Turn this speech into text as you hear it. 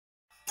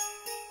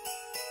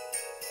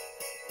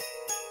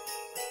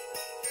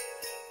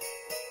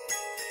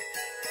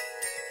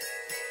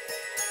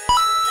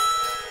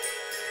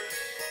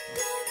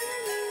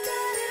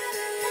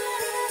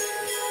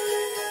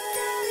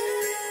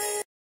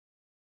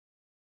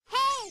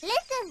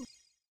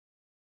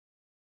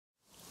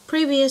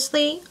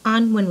Previously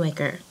on Wind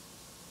Waker.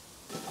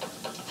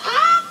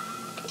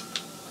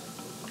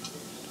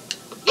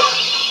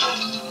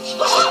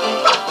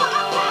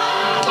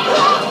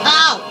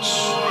 Ouch!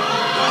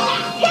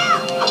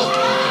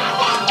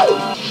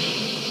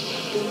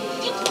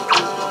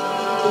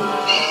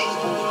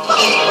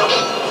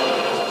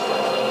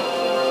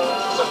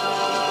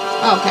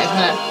 Okay,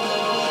 hold on.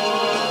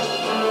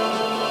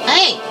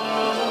 Hey!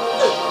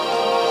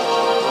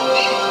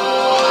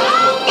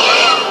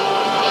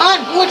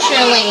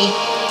 Unfortunately,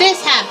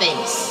 this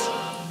happens.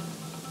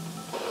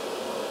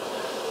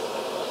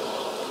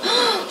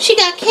 She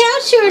got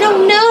captured!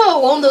 Oh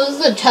no! Oh, those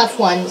are the tough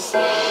ones.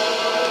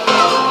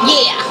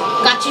 Yeah!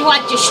 Got you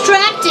like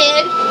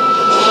distracted!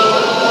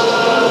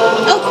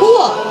 Oh,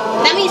 cool!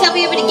 That means I'll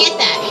be able to get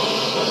that.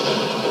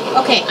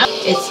 Okay,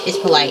 it's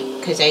polite,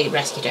 because I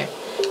rescued her.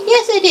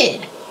 Yes, I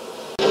did.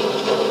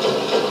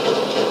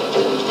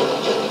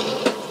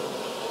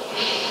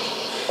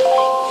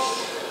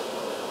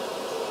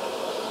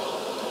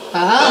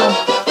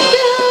 Oh.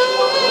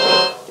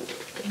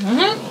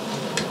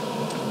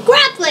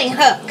 Grappling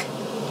hook.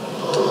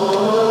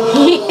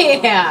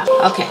 Yeah.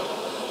 Okay.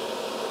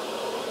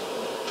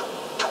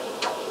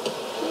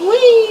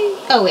 Whee.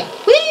 Oh yeah.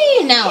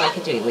 Whee. Now I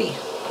can do whee.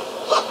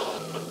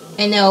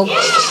 And now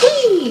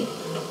whee.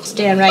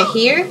 Stand right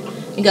here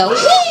and go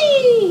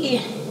whee.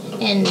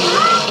 And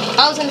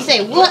I was gonna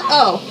say what?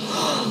 Oh,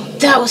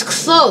 that was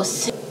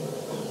close.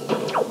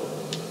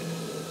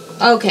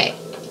 Okay.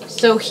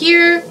 So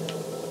here.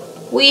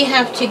 We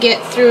have to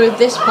get through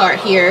this part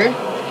here.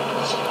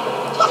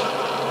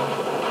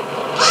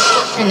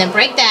 And then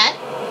break that.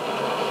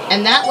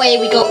 And that way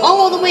we go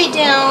all the way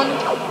down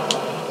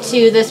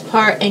to this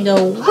part and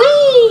go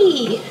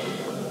whee!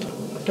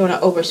 Don't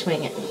want to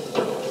overswing it.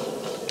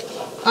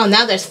 Oh,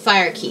 now there's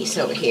fire keys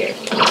over here.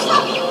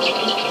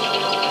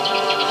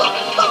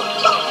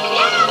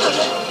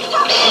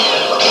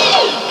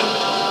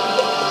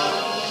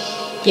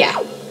 Yeah.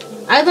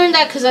 I learned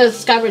that because of the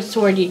Skyward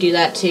Sword you do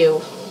that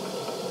too.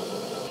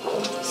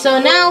 So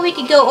now we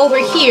can go over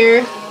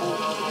here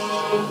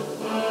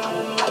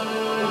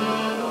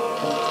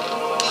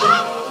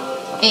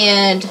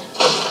and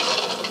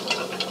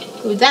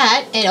do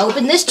that and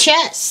open this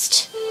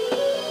chest.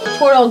 The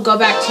portal will go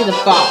back to the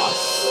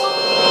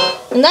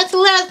boss. And that's the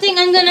last thing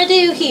I'm gonna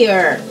do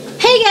here.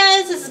 Hey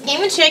guys, this is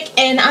Game & Chick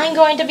and I'm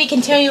going to be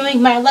continuing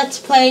my Let's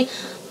Play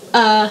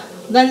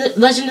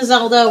Legend of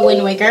Zelda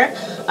Wind Waker.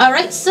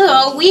 Alright,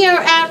 so we are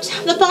at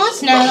the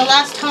boss now. The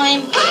last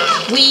time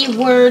we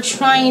were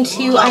trying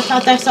to, I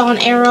thought I saw an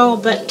arrow,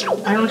 but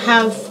I don't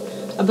have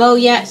a bow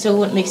yet, so it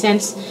wouldn't make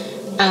sense.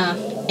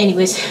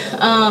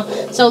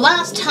 So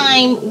last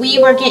time we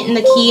were getting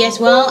the key as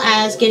well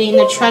as getting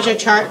the treasure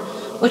chart,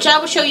 which I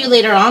will show you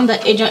later on,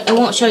 but it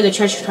won't show you the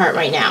treasure chart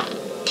right now.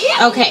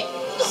 Okay,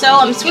 so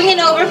I'm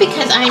swinging over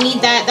because I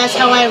need that. That's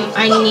how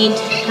I need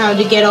how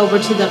to get over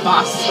to the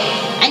boss.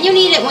 And you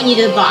need it when you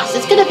do the boss.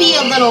 It's going to be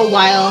a little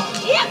while.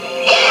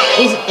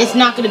 It's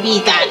not going to be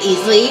that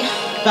easily,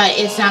 but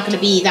it's not going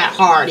to be that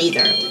hard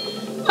either.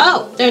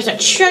 Oh, there's a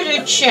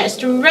treasure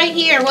chest right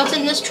here. What's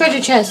in this treasure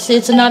chest?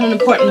 It's not an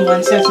important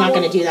one, so it's not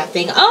going to do that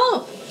thing.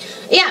 Oh,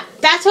 yeah,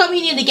 that's what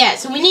we need to get.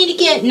 So we need to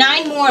get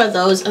 9 more of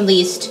those at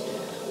least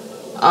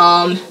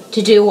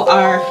to do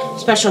our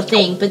special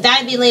thing. But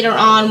that'd be later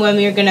on when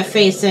we're going to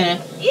face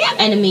an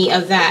enemy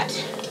of that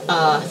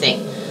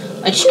thing.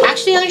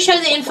 Actually, let me show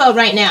you the info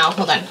right now.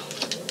 Hold on.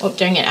 Oh,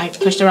 dang it. I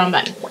pushed the wrong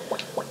button.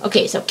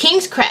 Okay, so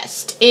King's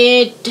Crest.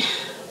 Info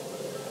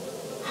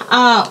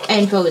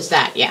is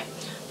that, yeah.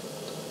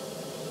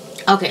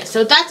 Okay,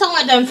 so that's all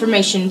the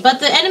information.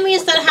 But the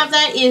enemies that have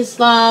that is,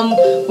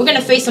 we're going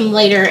to face them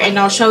later, and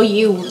I'll show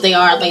you who they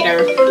are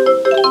later.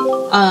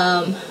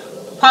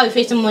 Probably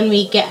face them when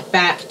we get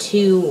back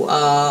to,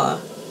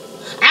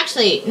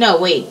 actually, no,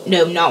 wait,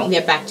 no, don't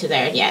get back to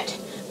there yet.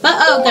 But,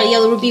 oh, got a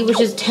yellow ruby, which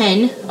is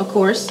 10, of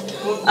course.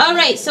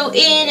 Alright, so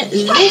in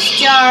this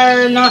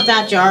jar, not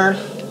that jar.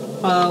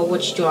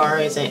 Which jar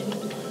is it?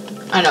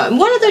 I don't know. In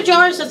one of the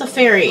jars, there's a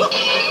fairy.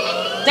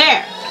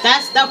 There.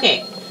 That's,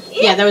 okay.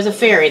 Yeah, there was a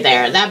fairy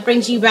there. That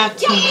brings you back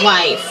to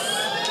life.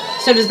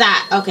 So does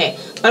that. Okay.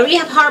 But we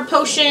have Heart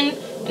Potion,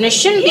 and it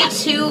shouldn't be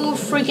too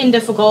freaking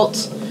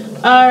difficult.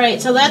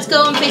 Alright, so let's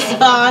go and face the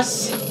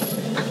boss.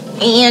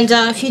 And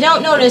if you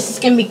don't notice, it's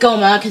going to be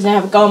Goma, because I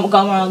have a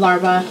Goma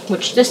larva,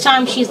 which this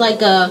time she's like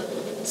a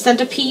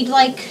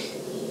centipede-like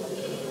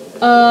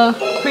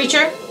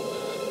creature.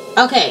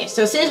 Okay,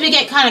 so as soon as we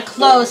get kind of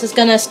close, it's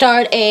going to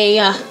start a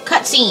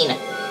cutscene.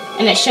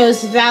 And it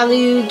shows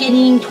Value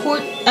getting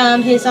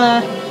his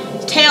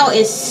tail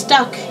is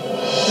stuck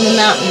in the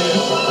mountain.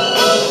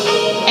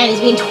 And he's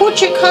being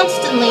tortured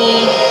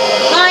constantly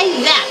by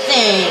that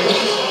thing.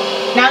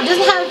 Now, it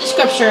doesn't have a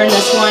description in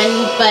this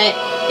one, but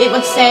it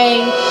would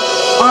say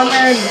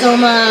Armored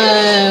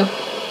Goma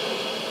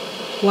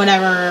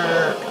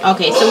whatever.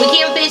 Okay, so we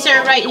can't face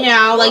her right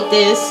now like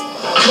this.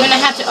 We're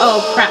gonna have to,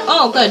 oh crap,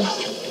 oh good.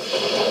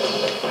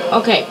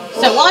 Okay,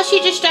 so while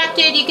she's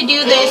distracted, you can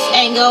do this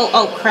and go,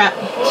 oh crap.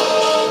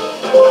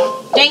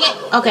 Dang it,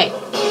 okay.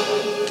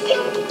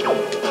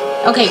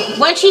 Okay,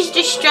 when she's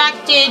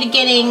distracted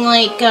getting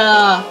like,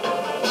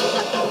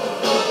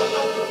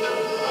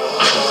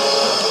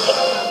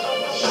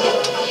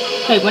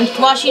 okay,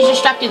 while she's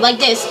distracted like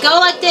this, go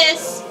like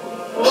this.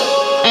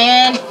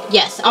 And,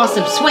 yes,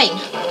 awesome, swing.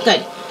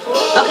 Good.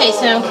 Okay,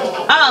 so,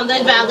 oh,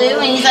 there's Baloo,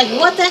 and he's like,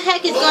 what the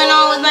heck is going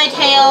on with my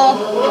tail?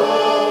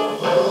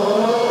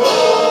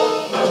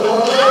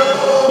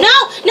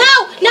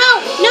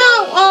 No!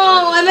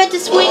 Oh, I meant to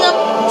swing up.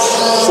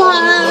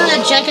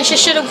 Fudge, I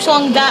should have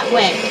swung that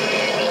way.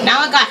 Now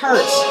I got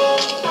hurt.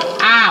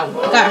 Ow,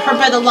 I got hurt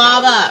by the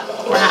lava.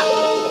 Crap.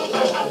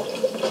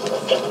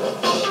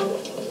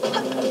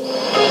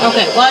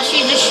 Okay, while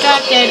she's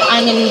distracted,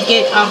 I'm gonna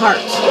get a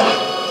heart.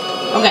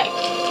 Okay,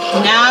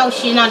 now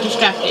she's not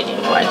distracted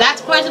anymore.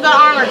 That's points about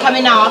armor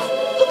coming off.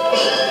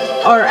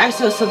 Or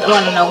actually,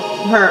 I don't know,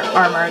 her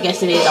armor. I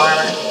guess it is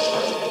armor.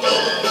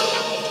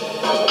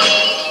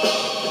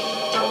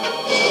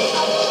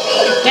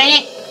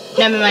 Dang it.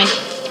 Never mind.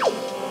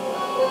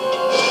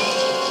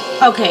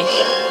 Okay.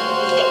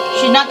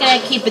 She's not gonna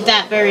keep it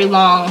that very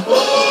long.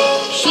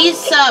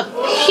 She's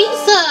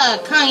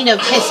kind of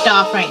pissed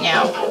off right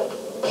now.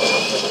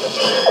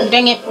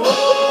 Dang it.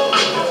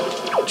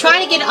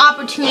 Trying to get an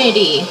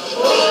opportunity.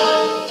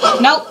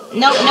 Nope.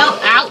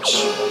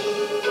 Ouch.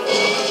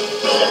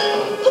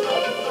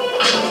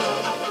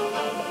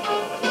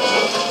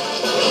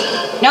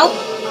 Nope.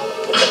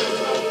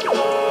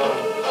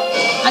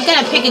 I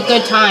gotta pick a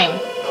good time.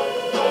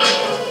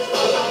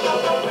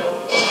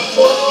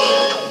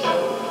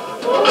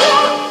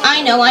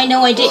 I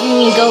know, I didn't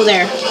even go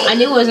there. I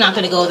knew I was not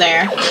gonna go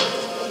there.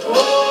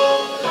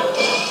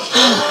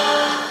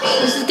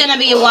 This is gonna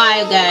be a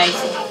while, guys.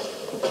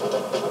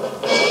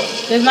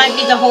 This might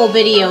be the whole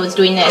video is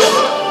doing this.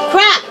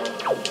 Crap!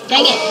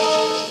 Dang it.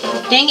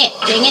 Dang it.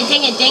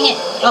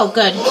 Oh,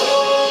 good.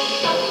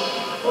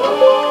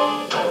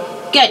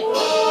 Good.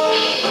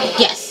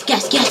 Yes,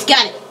 got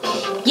it.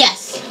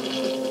 Yes.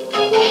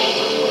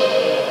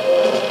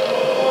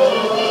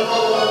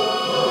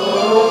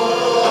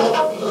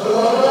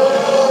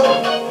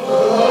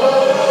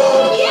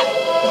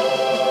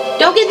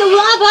 Don't get the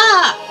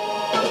lava!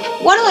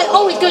 Why do I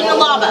always go in the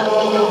lava?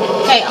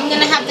 Okay, I'm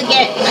gonna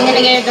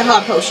get the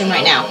heart potion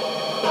right now.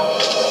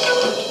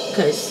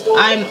 Cause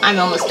I'm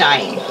almost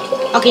dying.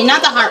 Okay,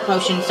 not the heart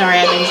potion,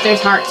 sorry,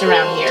 there's hearts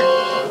around here.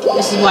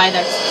 This is why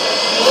that's...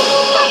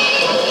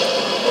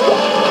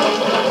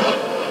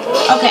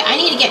 Okay, I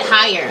need to get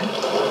higher.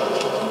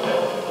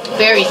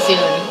 Very soon.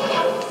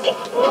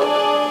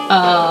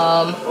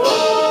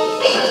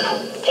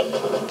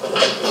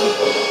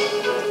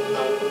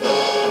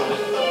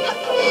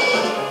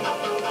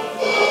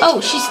 Oh,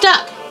 she's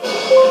stuck.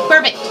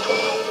 Perfect.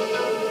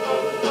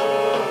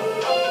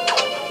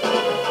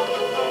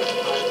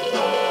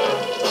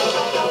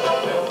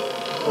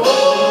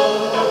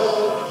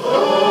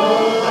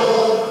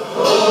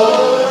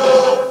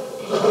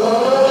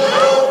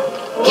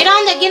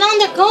 Get on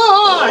there.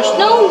 Gosh,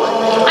 no.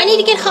 I need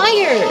to get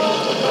higher.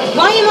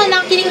 Why am I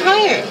not getting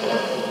higher?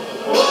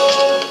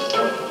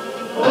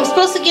 I'm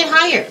supposed to get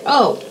higher.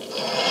 Oh.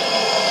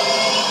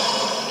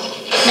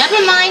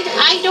 Never mind.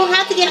 I don't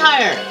have to get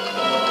higher.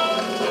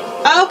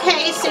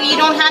 Okay, so you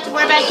don't have to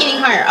worry about getting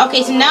higher.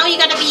 Okay, so now you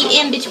gotta be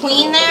in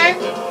between there.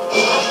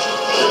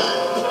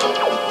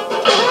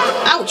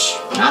 Ouch.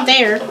 Not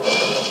there.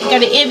 You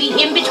gotta be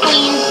in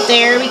between.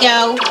 There we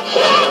go.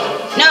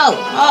 No.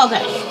 Oh,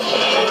 okay.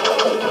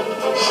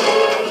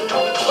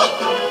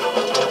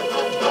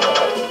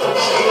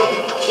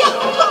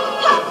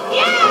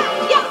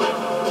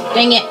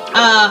 Dang it.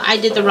 I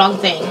did the wrong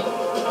thing.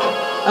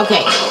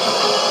 Okay.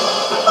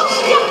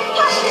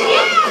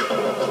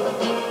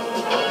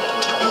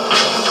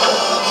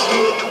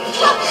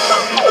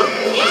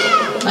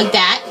 Like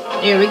that.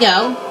 There we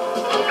go.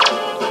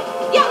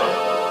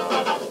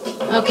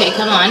 Okay,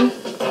 come on.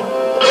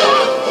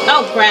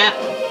 Oh, crap.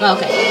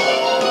 Okay.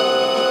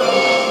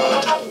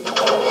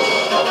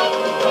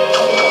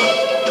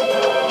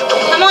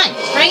 Come on,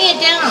 bring it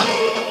down.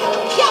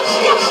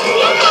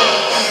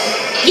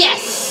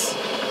 Yes!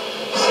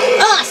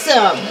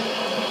 Awesome!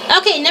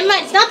 Okay, never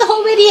mind. It's not the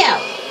whole video.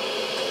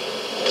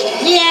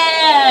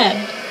 Yeah!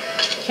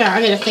 Here,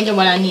 I gotta think of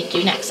what I need to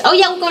do next. Oh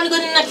yeah, we're going to go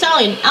to the next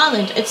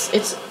island. It's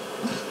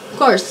of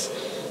course,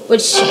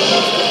 which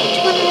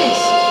one is?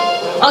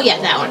 Oh yeah,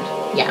 that one.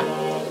 Yeah.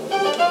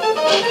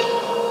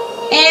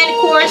 And of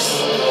course,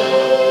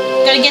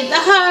 gotta get the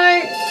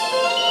heart.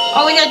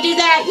 Oh, we gotta do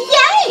that.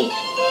 Yay!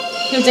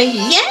 He's like,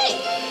 yay!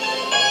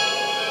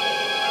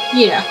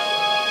 Yeah.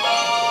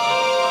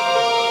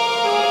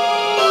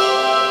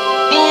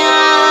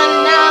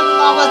 And now the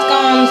lava's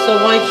gone, so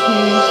I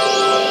can...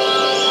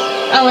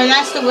 Oh, and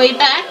that's the way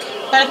back.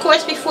 But of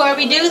course, before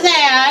we do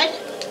that,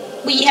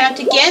 we have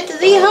to get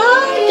the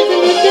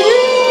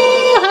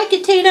heart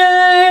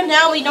container.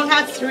 Now we don't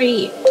have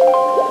 3.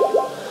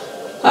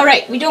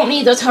 Alright, we don't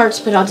need those hearts,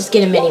 but I'll just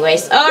get them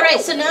anyways.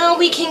 Alright, so now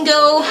we can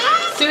go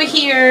through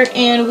here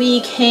and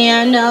we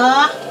can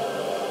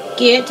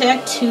get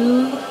back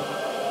to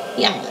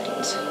the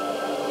island.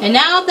 And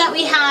now that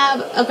we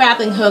have a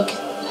grappling hook,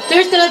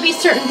 there's going to be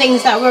certain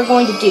things that we're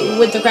going to do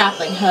with the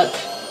grappling hook.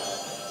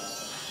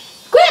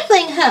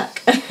 Grappling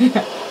hook!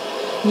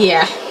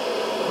 Yeah.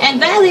 And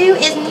Value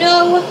is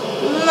no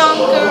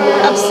longer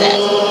upset.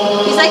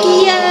 He's like,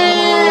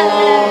 yeah!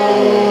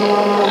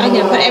 I'm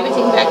going to put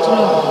everything back to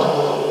normal.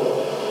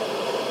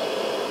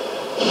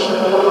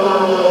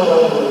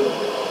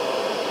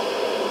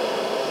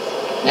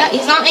 Yeah,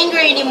 he's not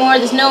angry anymore.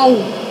 There's no, you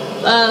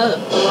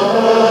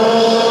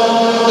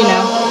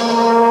know.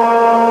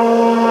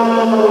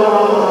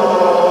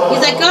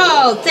 He's like,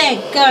 oh,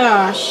 thank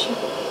gosh.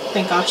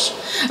 Thank gosh.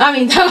 I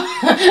mean,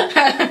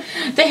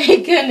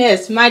 thank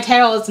goodness my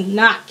tail is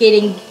not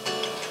getting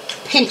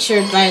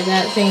pinchered by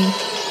that thing,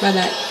 by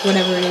that,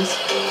 whatever it is.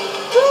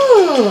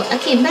 Ooh, I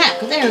came back.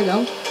 There we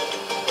go.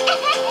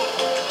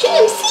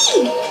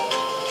 GMC!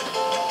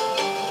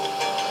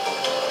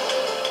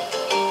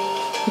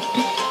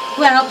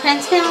 Well,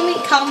 Prince Family,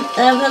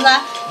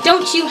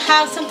 don't you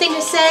have something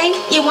to say?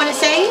 You want to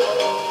say?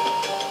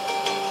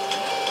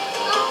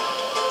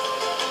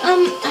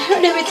 I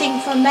heard everything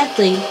from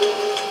Medley.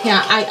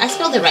 Yeah, I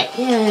spelled it right.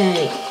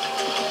 Yay.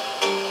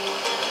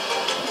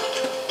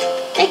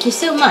 Thank you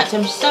so much.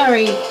 I'm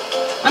sorry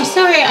I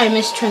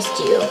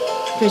trusted you.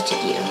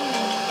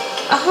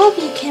 I hope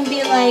you can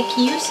be like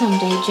you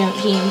someday,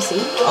 GMC.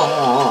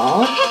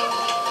 Aww.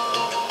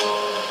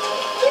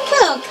 You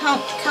will blah,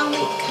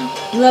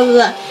 blah,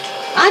 blah.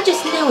 I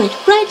just know it.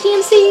 Right,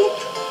 GMC?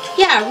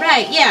 Yeah,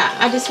 right, yeah.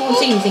 I just won't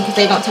say anything because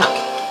they don't talk.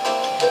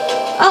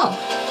 Oh.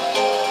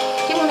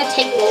 Do you want to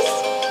take this?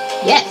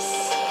 Yes.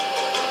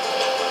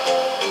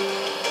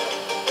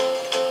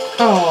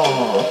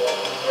 Oh.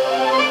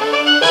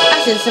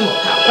 That's a symbol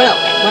power, but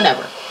okay,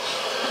 whatever.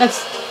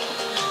 That's...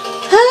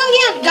 Oh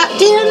yeah, got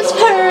Dan's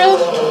pearl.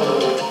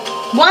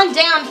 One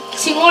down,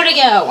 2 more to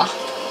go.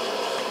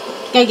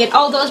 Gotta get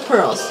all those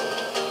pearls.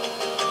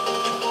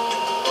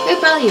 Great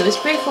Value is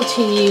grateful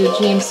to you,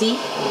 GMC.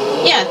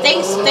 Yeah,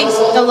 thanks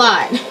a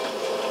lot.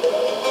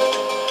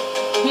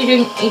 You're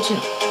doing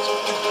ancient.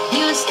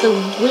 Use the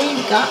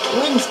wind god.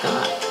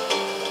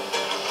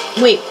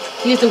 Wait,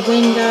 use the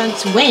wind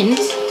god's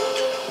winds?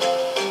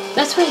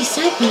 That's what he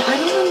said, but I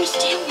don't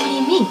understand what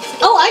he means.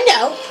 Oh, I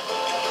know!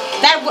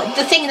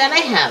 The thing that I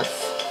have.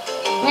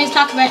 When he's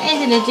talking about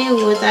anything to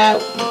do with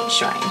that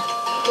shrine.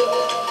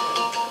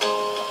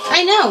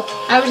 I know!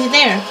 I was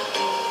there.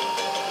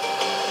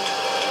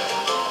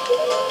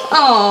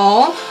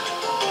 Aww.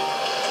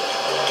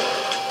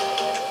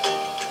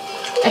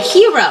 A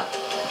hero.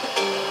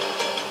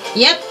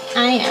 Yep,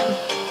 I am.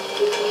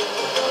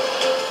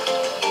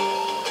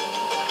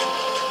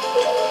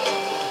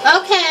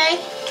 Okay.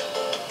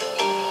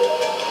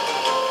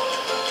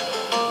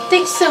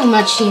 Thanks so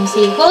much,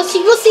 GMC. We'll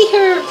see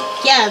her.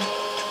 Yeah.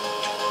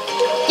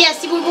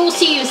 Yes, we will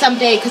see you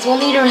someday because we'll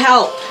need her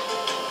help.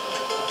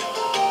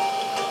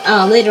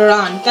 Later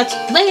on. That's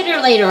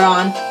later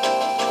on.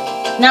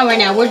 Not right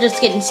now. We're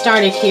just getting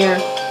started here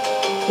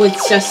with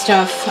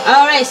stuff.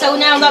 Alright, so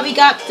now that we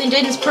got the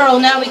Din's Pearl,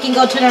 now we can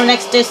go to our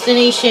next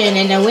destination.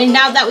 And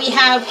now that we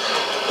have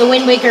the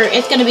Wind Waker,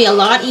 it's going to be a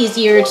lot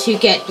easier to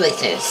get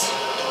places.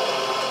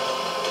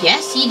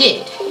 Yes, he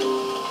did.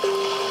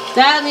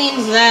 That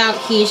means that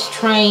he's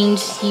trying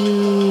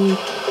to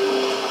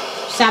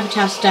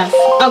sabotage stuff.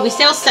 Oh, we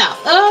sail south.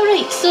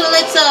 Alright, so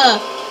let's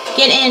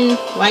get in.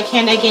 Why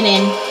can't I get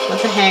in?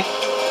 What the heck?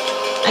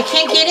 I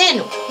can't get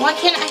in. Why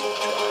can't I?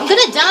 I'm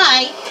gonna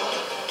die.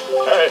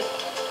 Hey.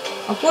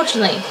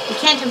 Unfortunately, we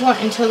can't depart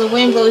until the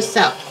wind blows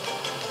south.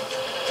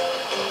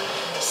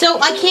 So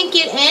I can't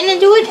get in and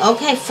do it?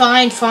 Okay,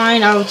 fine.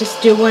 I'll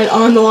just do it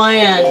on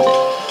land.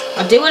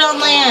 I'll do it on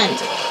land.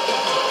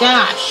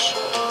 Gosh.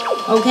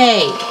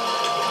 Okay.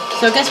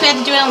 So I guess we have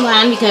to do it on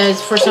land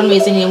because for some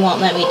reason it won't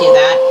let me do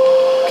that.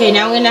 Okay,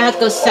 now we're gonna have to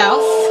go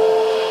south.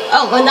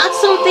 Oh, and that's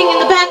something in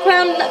the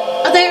background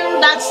there.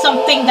 That's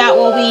something that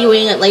we'll be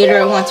doing it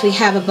later once we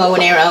have a bow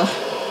and arrow.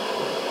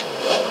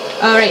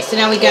 Alright, so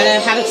now we gotta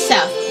have it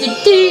south.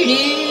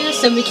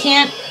 So we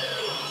can't...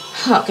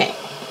 Okay.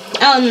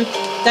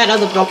 That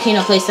other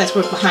volcano place that's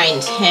right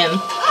behind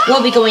him.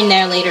 We'll be going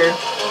there later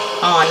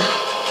on.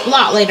 A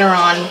lot later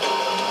on.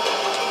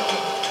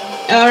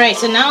 Alright,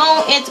 so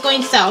now it's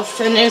going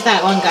south, and there's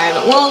that one guy,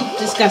 but we'll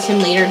discuss him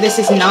later. This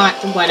is not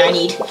what I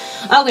need.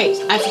 Okay,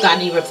 I forgot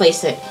to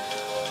replace it.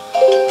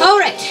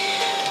 Alright.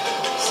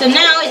 So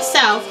now it's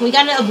south. We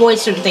gotta avoid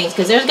certain things,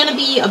 because there's gonna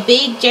be a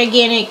big,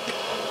 gigantic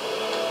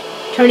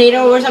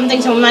tornado or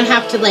something, so we might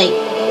have to, like,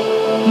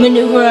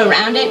 maneuver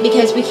around it,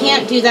 because we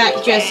can't do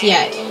that just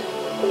yet.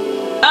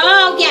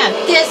 Oh, yeah,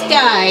 this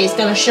guy is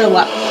gonna show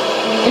up.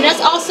 And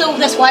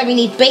that's why we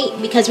need bait,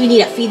 because we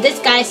need to feed this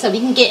guy so we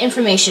can get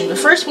information. The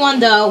first one,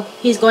 though,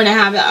 he's going to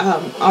have it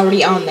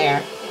already on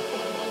there.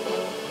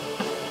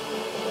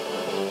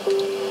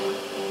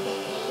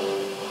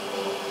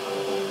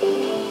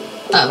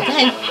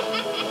 Okay.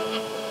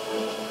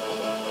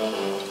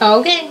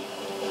 Okay.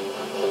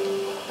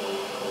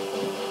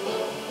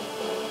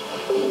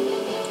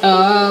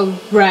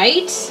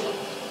 Right.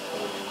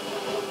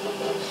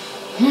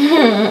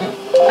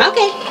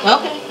 Okay.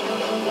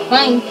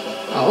 Fine.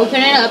 I'll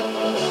open it up.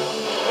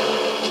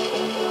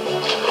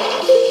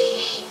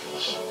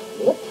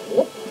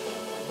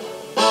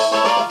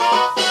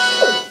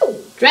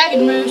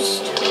 Dragon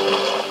Roost.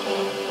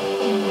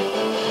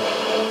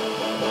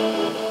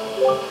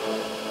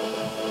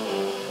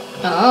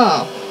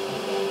 Oh.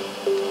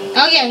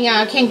 Oh yeah,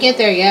 I can't get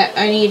there yet.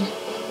 I need...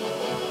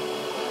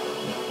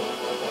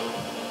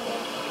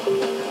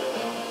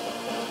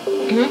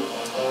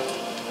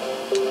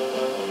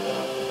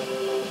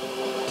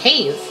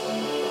 Cave.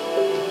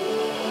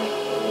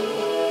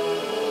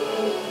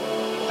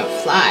 A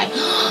fly.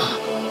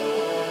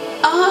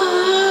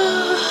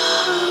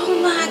 Oh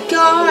my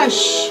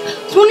gosh. I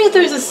was wondering if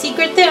there's a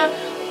secret there.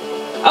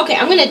 Okay,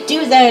 I'm gonna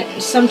do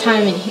that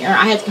sometime in here.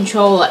 I have to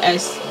control a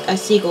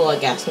seagull, I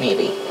guess,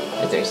 maybe.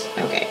 If there's...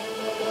 Okay.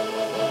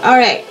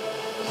 Alright.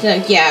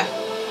 So, yeah.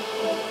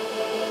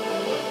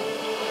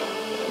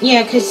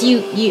 Yeah, because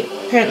you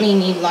apparently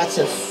need lots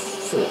of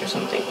food or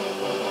something.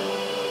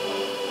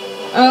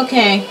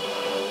 Okay.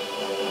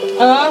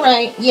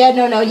 Alright. Yeah,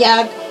 no,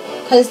 yeah.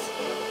 Because...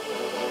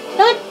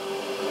 Not...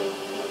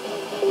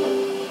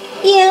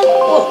 Yeah,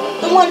 well,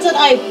 the ones that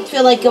I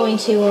feel like going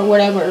to or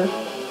whatever.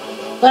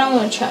 But I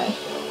want to try.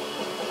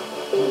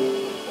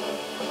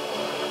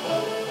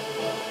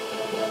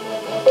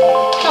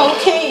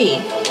 Okay.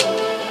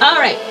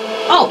 Alright.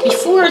 Oh,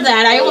 before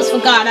that, I almost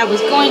forgot. I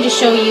was going to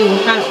show you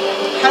how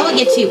do I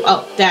get to...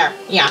 Oh, there.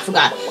 Yeah, I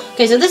forgot.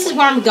 Okay, so this is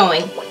where I'm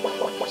going.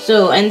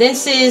 So, and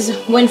this is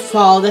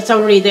Windfall. That's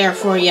already there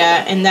for you.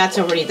 And that's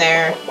already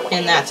there.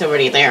 And that's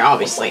already there,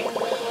 obviously.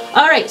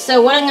 Alright,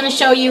 so what I'm going to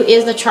show you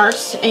is the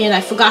charts. And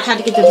I forgot how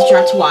to get to the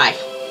charts. Why?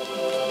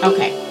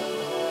 Okay.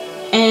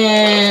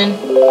 And...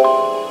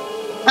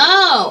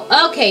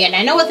 Oh, okay. And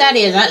I know what that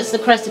is. That's the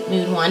Crescent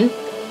Moon one.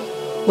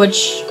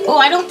 Which... Oh,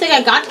 I don't think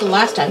I got it the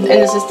last time. And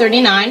this is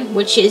 39.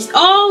 Which is...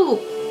 Oh!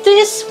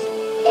 This...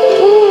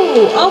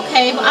 Ooh,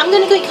 okay. But I'm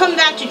going to be coming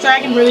back to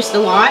Dragon Roost a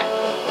lot.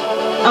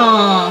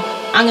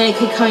 I'm going to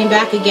keep coming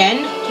back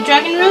again to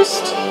Dragon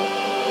Roost.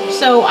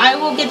 So I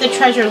will get the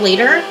treasure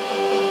later.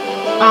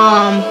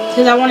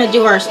 Because I want to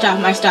do our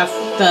stuff,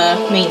 the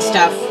main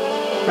stuff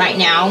right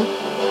now.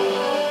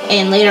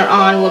 And later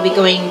on we'll be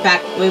going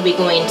back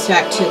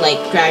to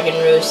like Dragon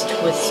Roost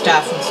with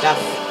stuff and stuff.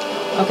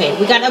 Okay,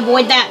 we gotta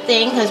avoid that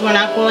thing because we're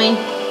not going...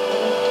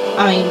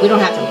 I mean, we don't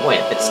have to avoid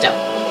it, but still.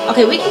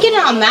 Okay, we can get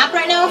it on a map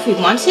right now if we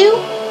want to.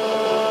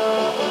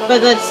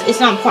 But it's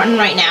not important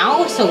right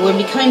now, so we'll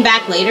be coming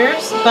back later.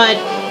 But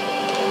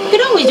we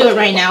can always do it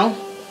right now.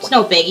 It's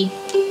no biggie.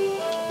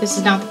 This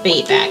is not the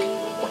bait bag.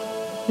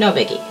 No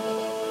biggie.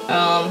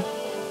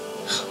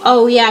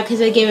 Oh yeah,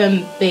 because I gave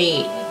him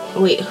bait.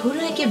 Wait, who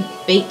did I give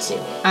bait to?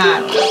 I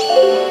don't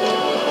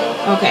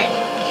know. Okay.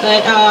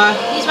 But,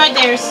 he's right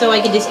there, so I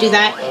can just do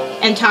that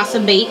and toss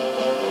some bait.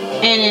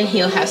 And then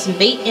he'll have some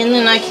bait, and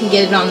then I can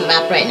get it on the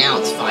map right now.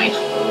 It's fine.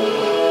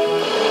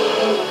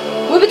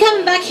 We'll be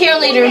coming back here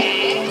later,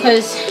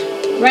 because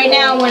right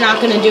now we're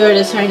not going to do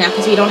this right now,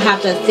 because we don't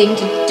have the thing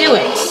to do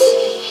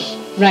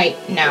it right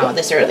now,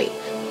 this early.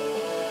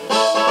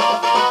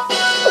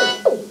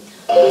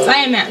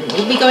 Fire Mountain.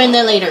 We'll be going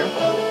there later.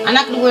 I'm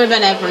not going to worry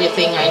about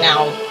everything right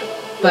now,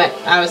 but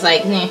I was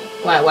like, nah,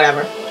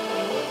 whatever.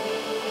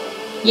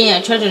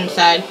 Yeah, treasure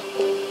inside.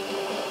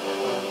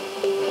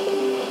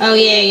 Oh,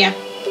 yeah.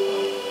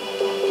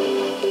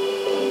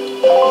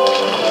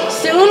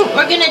 Soon,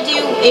 we're gonna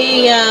do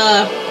a,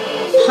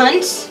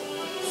 hunt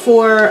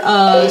for,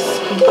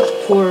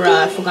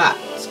 I forgot,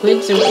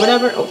 squids or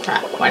whatever. Oh,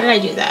 crap. Why did I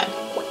do that?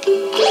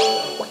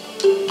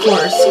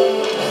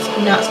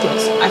 Not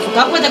squids. I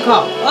forgot what they're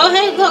called. Oh,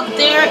 hey, look,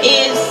 there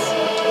is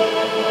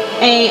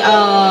a,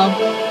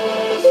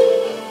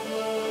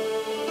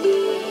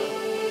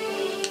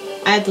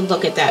 I have to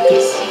look at that,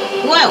 because...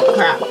 Whoa,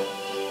 crap.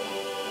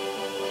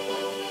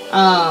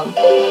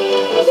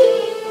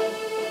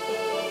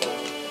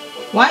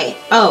 Why?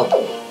 Oh.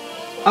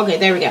 Okay,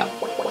 there we go.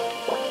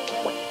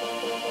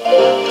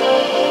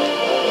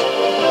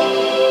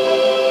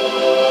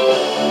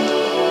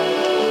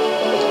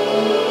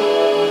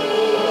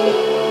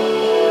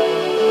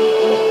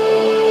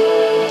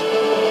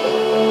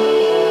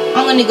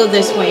 I'm gonna go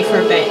this way for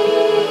a bit.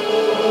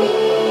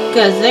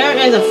 Because there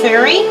is a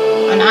ferry,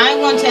 and I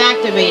want to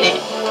activate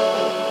it.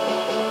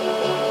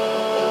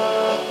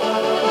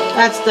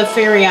 That's the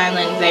ferry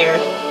island there.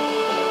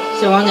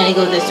 So I'm gonna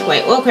go this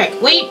way. Oh, quick,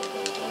 wait!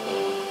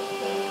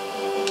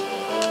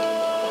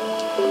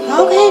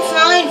 Okay,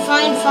 fine.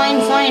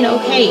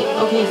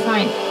 Okay,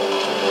 fine.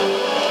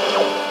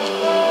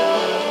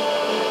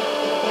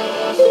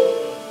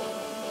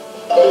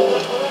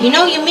 You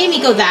know, you made me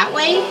go that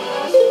way.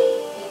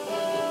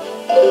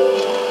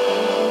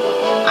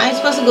 I'm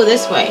supposed to go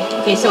this way.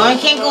 Okay, so I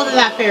can't go to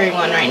that ferry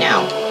one right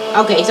now.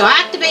 Okay, so I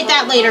activate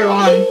that later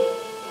on.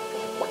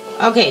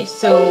 Okay,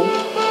 so...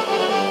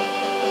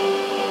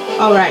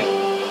 Alright.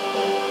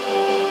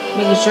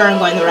 Making sure I'm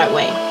going the right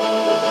way.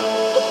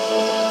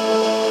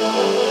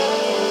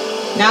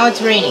 Now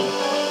it's raining.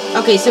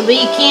 Okay, so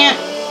we can't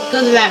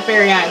go to that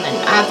ferry island.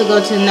 I have to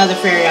go to another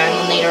ferry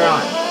island later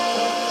on.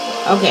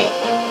 Okay.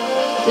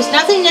 There's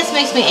nothing that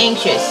makes me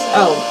anxious.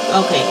 Oh,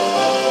 okay.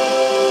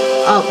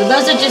 But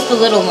those are just the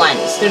little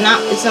ones. They're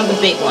not, it's not the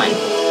big one.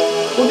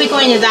 We'll be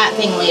going to that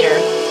thing later.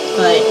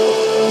 but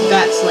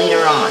that's later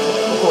on,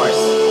 of course.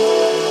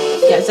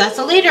 Yes, that's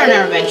a later in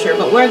our adventure,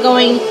 but we're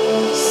going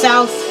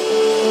south,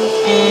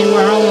 and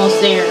we're almost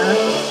there,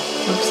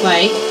 looks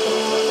like.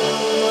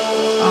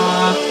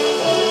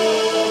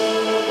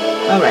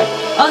 Alright.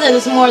 Oh,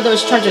 there's more of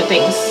those treasure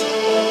things.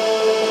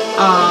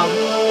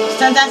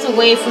 Since that's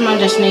away from our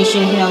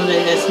destination, you know,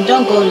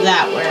 don't go to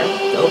that,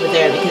 we're over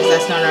there, because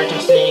that's not our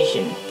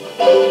destination.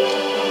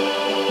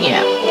 You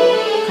know,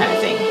 kind of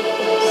thing.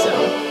 So,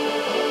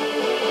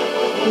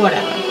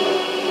 whatever.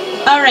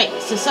 Alright,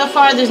 so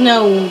far there's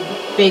no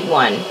big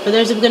one, but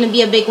there's going to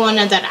be a big one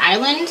at that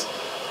island,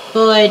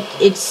 but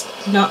it's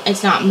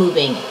not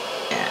moving.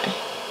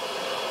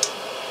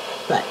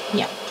 But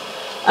yeah.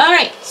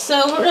 Alright,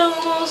 so we're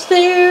almost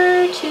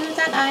there to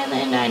that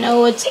island. I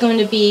know it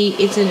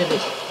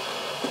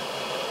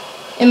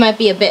might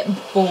be a bit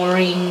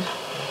boring.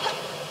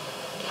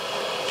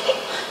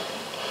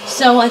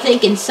 So I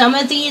think in some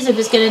of these, if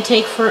it's going to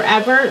take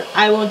forever,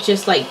 I won't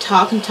just like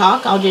talk and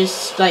talk. I'll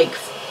just like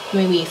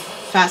maybe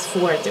fast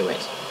forward through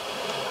it.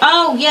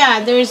 Oh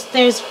yeah, there's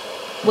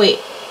wait,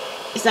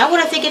 is that what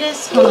I think it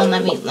is? Hold on,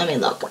 let me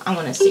look. I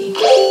want to see.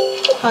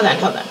 Hold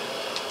on.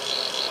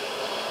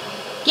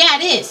 Yeah,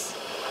 it is.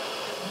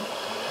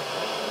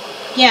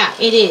 Yeah,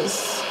 it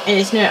is. And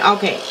it's not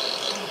okay.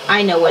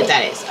 I know what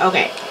that is.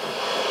 Okay.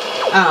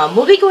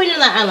 We'll be going to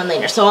that island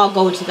later, so I'll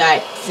go to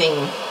that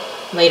thing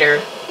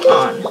later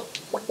on.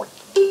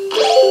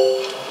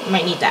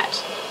 Might need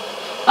that.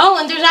 Oh,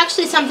 and there's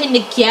actually something to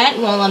get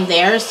while I'm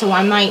there, so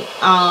I might,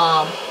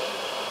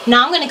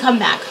 no, I'm gonna come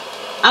back.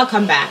 I'll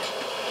come back.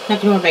 Not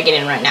gonna worry about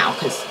getting in right now,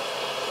 because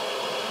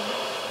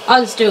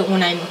I'll just do it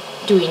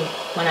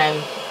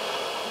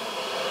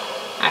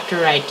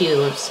after I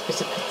do a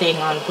specific thing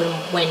on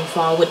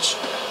windfall, which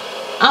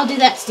I'll do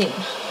that soon.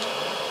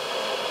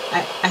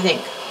 I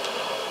think.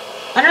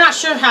 I'm not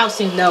sure how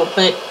soon though,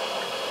 but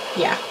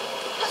yeah.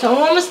 So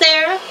we're almost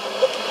there.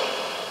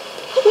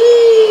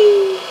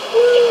 Woo!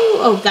 Woo!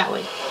 Oh, that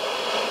way.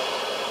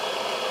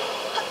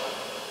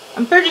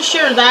 I'm pretty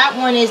sure that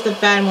one is the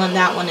bad one,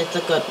 that one is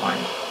the good one.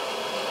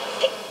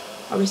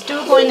 Are we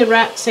still going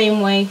the same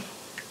way?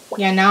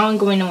 Yeah, now I'm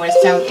going towards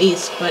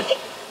southeast, but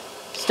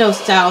still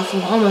south.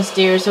 We're almost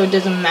there, so it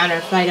doesn't matter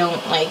if I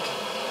don't like,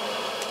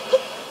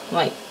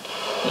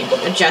 you know,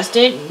 adjust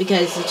it,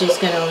 because it's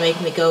just gonna make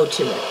me go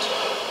to it.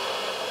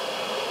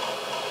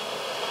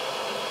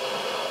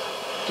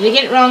 Did I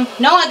get it wrong?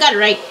 No, I got it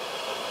right.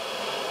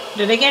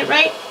 Did I get it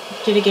right?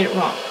 Did I get it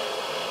wrong?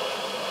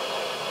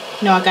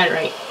 No, I got it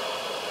right.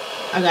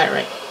 I got it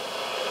right.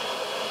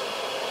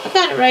 I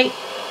got it right.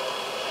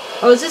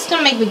 Oh, is this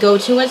gonna make me go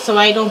to it, so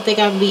I don't think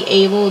I'll be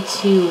able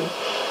to...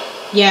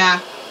 Yeah.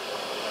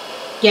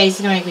 Yeah, he's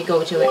gonna make me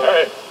go to it.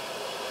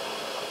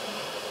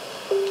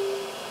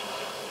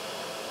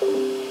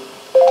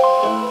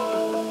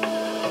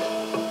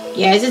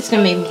 Yeah, it's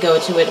gonna make me go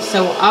to it,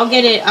 so I'll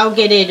get it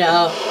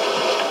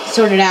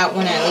sorted out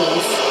when I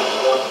leave.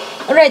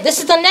 Alright, this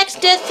is the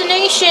next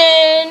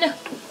destination!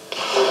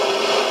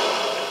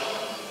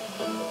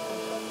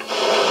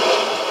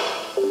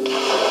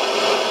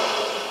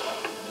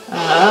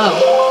 Oh.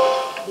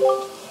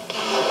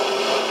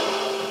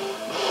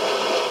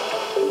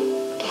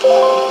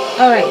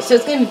 Alright, so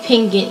it's gonna be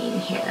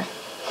penguin here.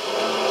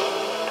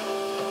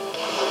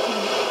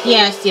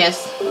 Yes.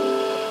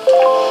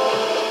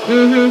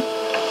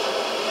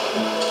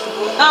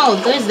 Oh,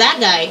 there's that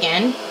guy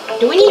again.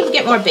 Do we need to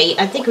get more bait?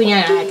 I think we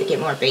need to get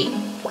more bait.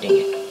 Dang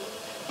it.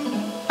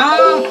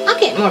 I'll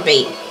get more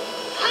bait.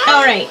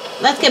 Alright,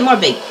 let's get more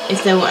bait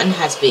if the one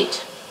has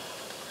bait.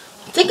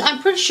 I'm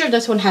pretty sure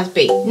this one has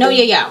bait. No,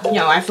 yeah.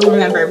 No, I have to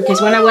remember,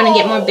 because when I want to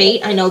get more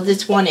bait, I know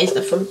this one is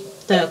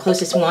the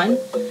closest one.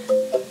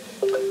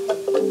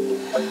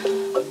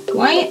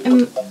 Why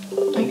am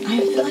I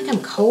feel like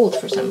I'm cold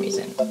for some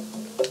reason.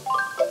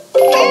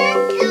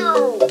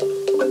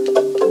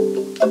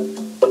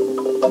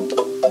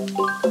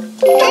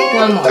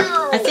 One more.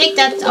 I think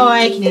that's all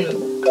I can.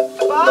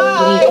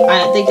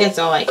 I think that's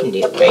all I can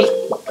do, right?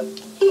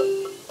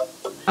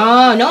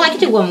 Oh no, I can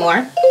do one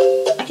more.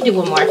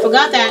 I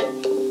forgot that.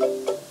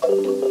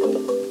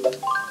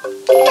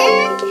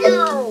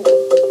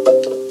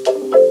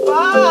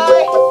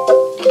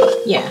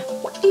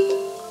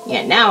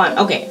 Yeah, now I'm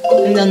okay.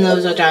 And then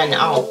those are done.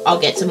 I'll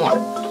get some more.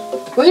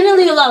 We're gonna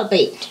need a lot of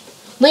bait.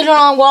 Later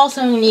on, we'll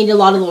also need a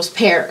lot of those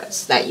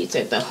pears that you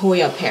said, the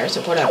Hoya pears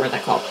or whatever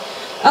they're called.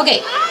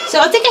 Okay, so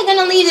I think I'm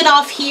gonna leave it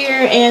off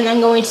here, and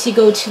I'm going to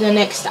go to the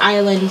next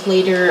island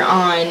later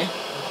on.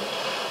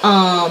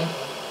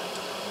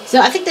 So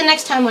I think the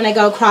next time when I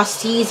go across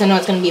seas, I know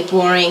it's gonna be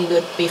boring,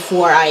 but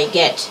before I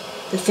get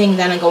the thing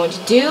that I'm going to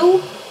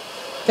do,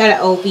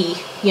 that will be,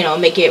 you know,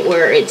 make it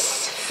where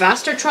it's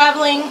faster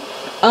traveling,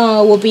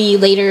 will be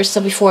later. So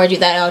before I do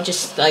that, I'll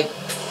just like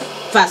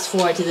fast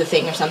forward to the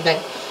thing or something.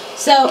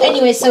 So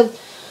anyway, so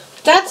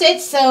that's it.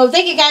 So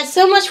thank you guys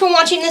so much for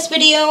watching this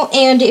video,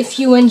 and if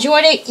you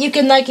enjoyed it, you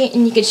can like it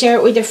and you can share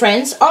it with your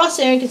friends.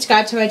 Also, you can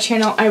subscribe to my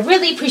channel. I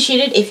really appreciate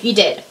it if you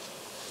did.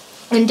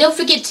 And don't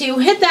forget to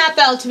hit that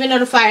bell to be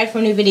notified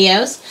for new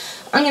videos.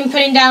 I'm going to be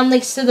putting down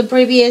links to the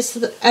previous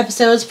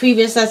episodes,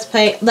 previous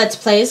Let's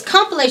Plays,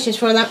 compilations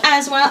for them,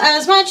 as well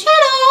as my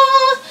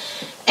channel.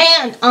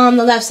 And on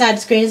the left side of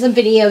the screen is the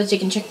videos. You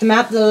can check them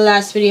out, the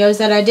last videos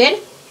that I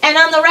did. And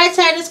on the right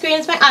side of the screen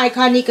is my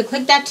icon. You can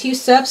click that to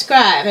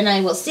subscribe. And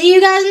I will see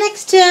you guys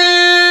next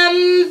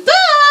time.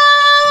 Bye!